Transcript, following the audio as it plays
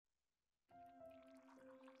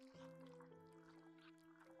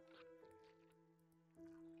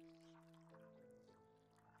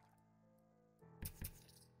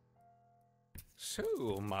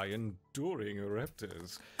So, my enduring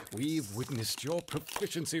Raptors, we've witnessed your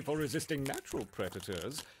proficiency for resisting natural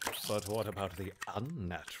predators, but what about the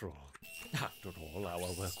unnatural? After all,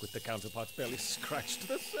 our work with the counterparts barely scratched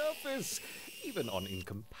the surface. Even on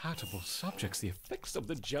incompatible subjects, the effects of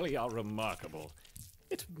the jelly are remarkable.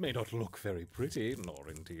 It may not look very pretty, nor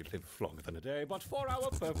indeed live longer than a day, but for our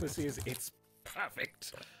purposes, it's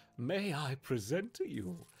perfect. May I present to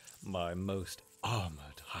you my most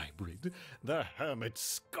armored hybrid, the Hermit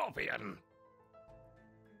Scorpion.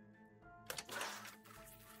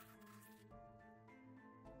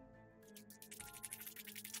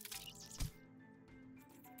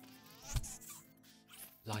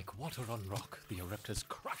 Like water on rock, the Eruptors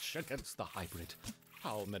crush against the hybrid.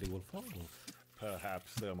 How many will fall?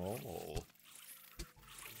 Perhaps them all.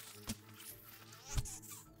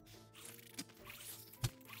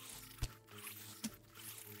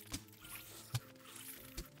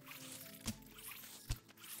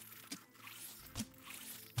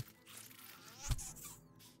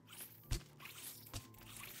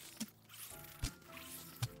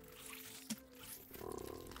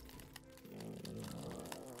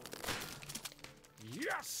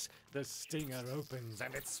 Yes! The stinger opens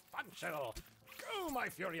and it's functional! Go, my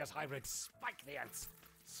furious hybrids! Spike the ants!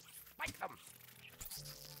 Spike them!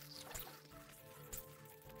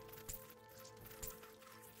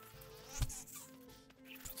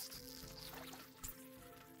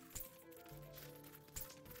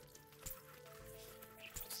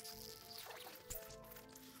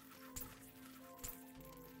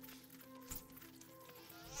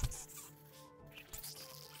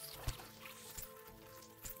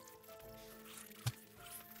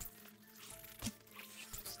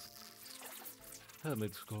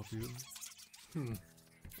 Hermit Scorpion.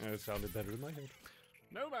 That sounded better in my head.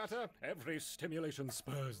 No matter, every stimulation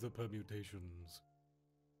spurs the permutations.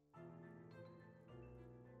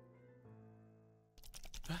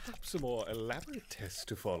 Perhaps a more elaborate test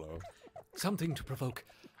to follow. Something to provoke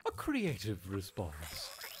a creative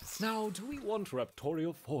response. Now, do we want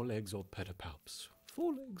raptorial forelegs or pedipalps?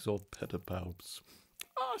 Forelegs or pedipalps?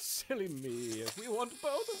 Ah, silly me. We want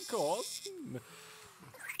both, of course.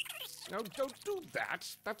 No, don't do that.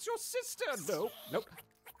 That's your sister. No.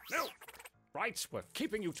 Right, we're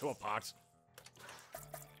keeping you two apart.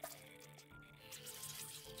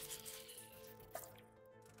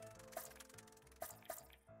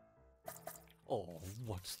 Oh,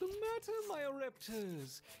 what's the matter, my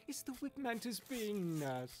Raptors? Is the whip mantis being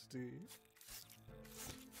nasty?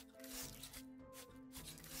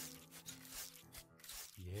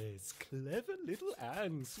 Yes, clever little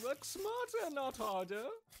ants. Work smarter, not harder.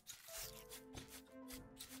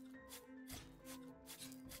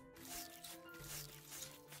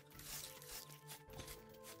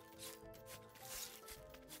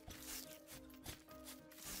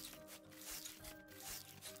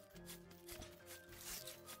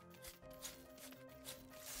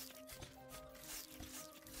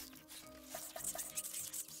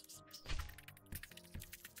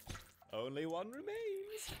 Only one remains.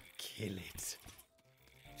 Kill it.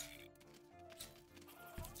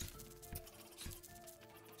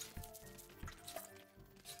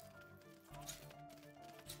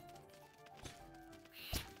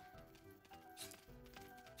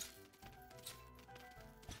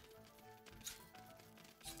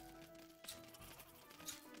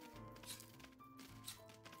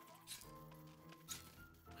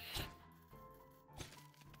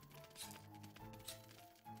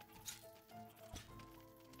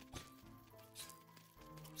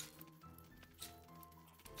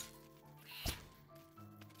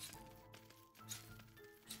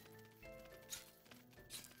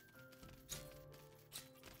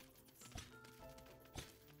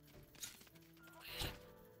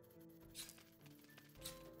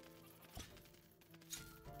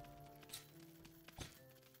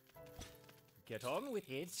 Get on with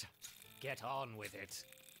it. Get on with it.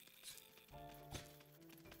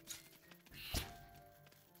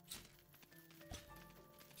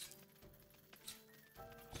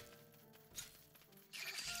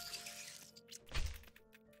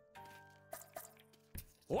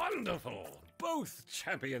 Wonderful! Both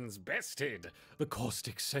champions bested. The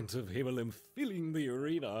caustic scent of Himmelum filling the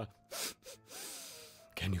arena.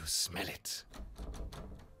 Can you smell it?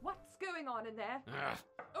 What's going on in there?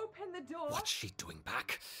 Open the door. What's she doing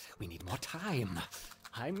back? We need more time.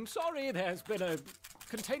 I'm sorry, there's been a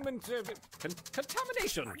containment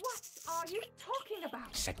contamination. What are you talking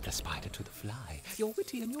about? Said the spider to the fly. You're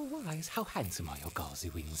witty and you're wise. How handsome are your gauzy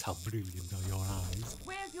wings? How brilliant are your eyes?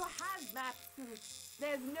 Where's your hazmat suit?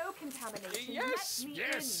 There's no contamination. Yes, Let me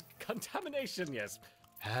yes. in. Contamination, yes.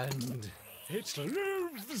 And It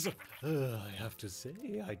lives! I have to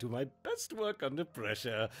say, I do my best work under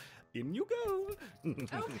pressure. In you go.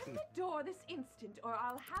 Open the door this instant, or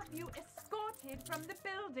I'll have you escorted from the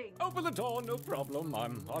building. Open the door, no problem.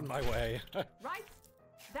 I'm on my way. Right?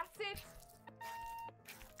 That's it.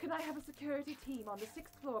 Can I have a security team on the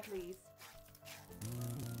 6th floor, please?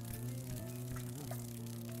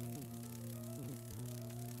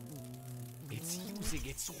 It's using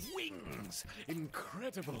its wings.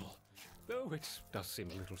 Incredible. Though it does seem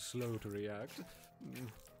a little slow to react.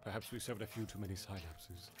 Perhaps we severed a few too many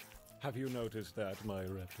synapses. Have you noticed that, my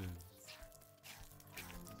raptors?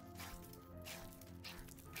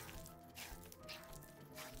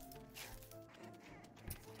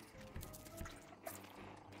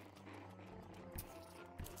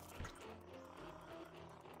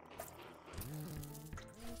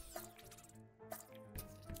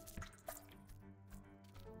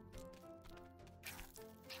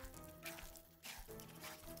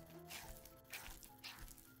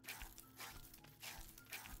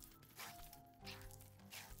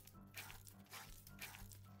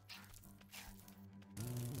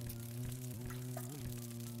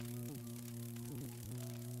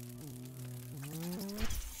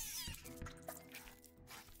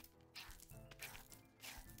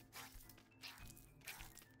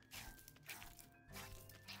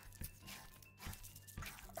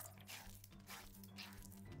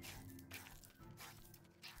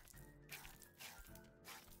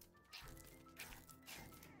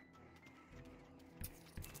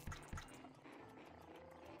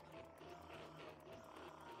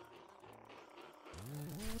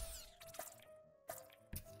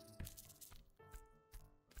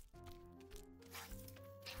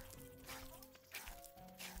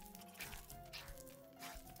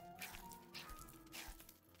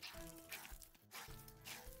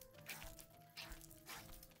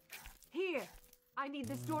 Here! I need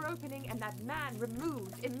this door opening and that man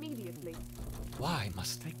removed immediately. Why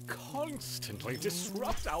must they constantly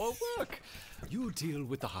disrupt our work? You deal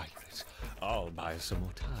with the hybrid. I'll buy some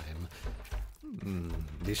more time.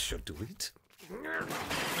 This should do it. What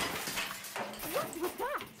was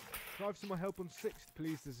that? Can I have some more help on 6th,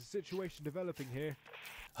 please? There's a situation developing here.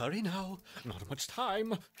 Hurry now. Not much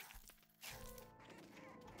time.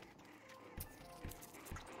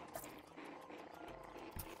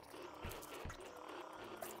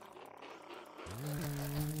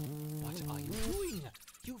 What are you doing?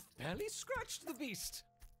 You've barely scratched the beast.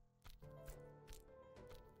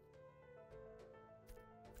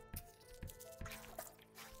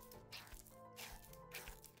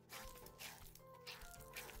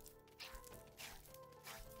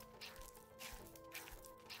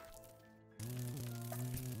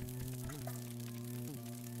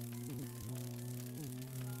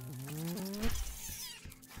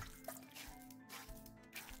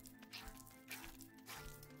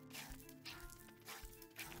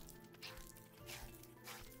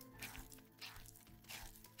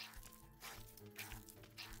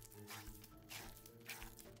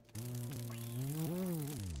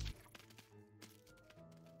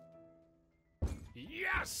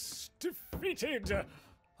 Yes! Defeated!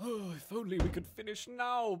 Oh, if only we could finish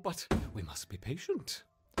now, but we must be patient.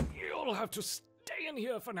 You'll have to stay in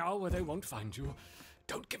here for now where they won't find you.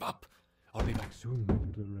 Don't give up. I'll be back soon, my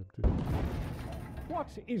little raptor. What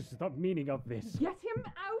is the meaning of this? Get him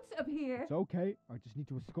out of here! It's okay. I just need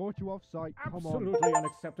to escort you off site. Come on. Absolutely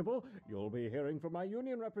unacceptable. You'll be hearing from my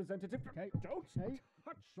union representative. Okay, Don't okay.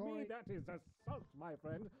 touch Sorry. me. That is assault, my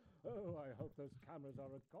friend. Oh, I hope those cameras are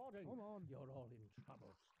recording. Come on. You're all in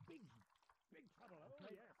trouble. Big trouble. Oh,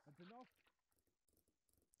 Okay, yes. that's enough.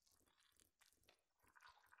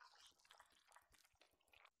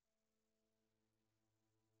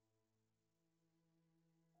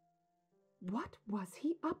 What was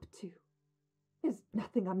he up to? There's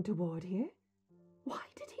nothing untoward here. Why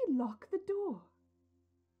did he lock the door?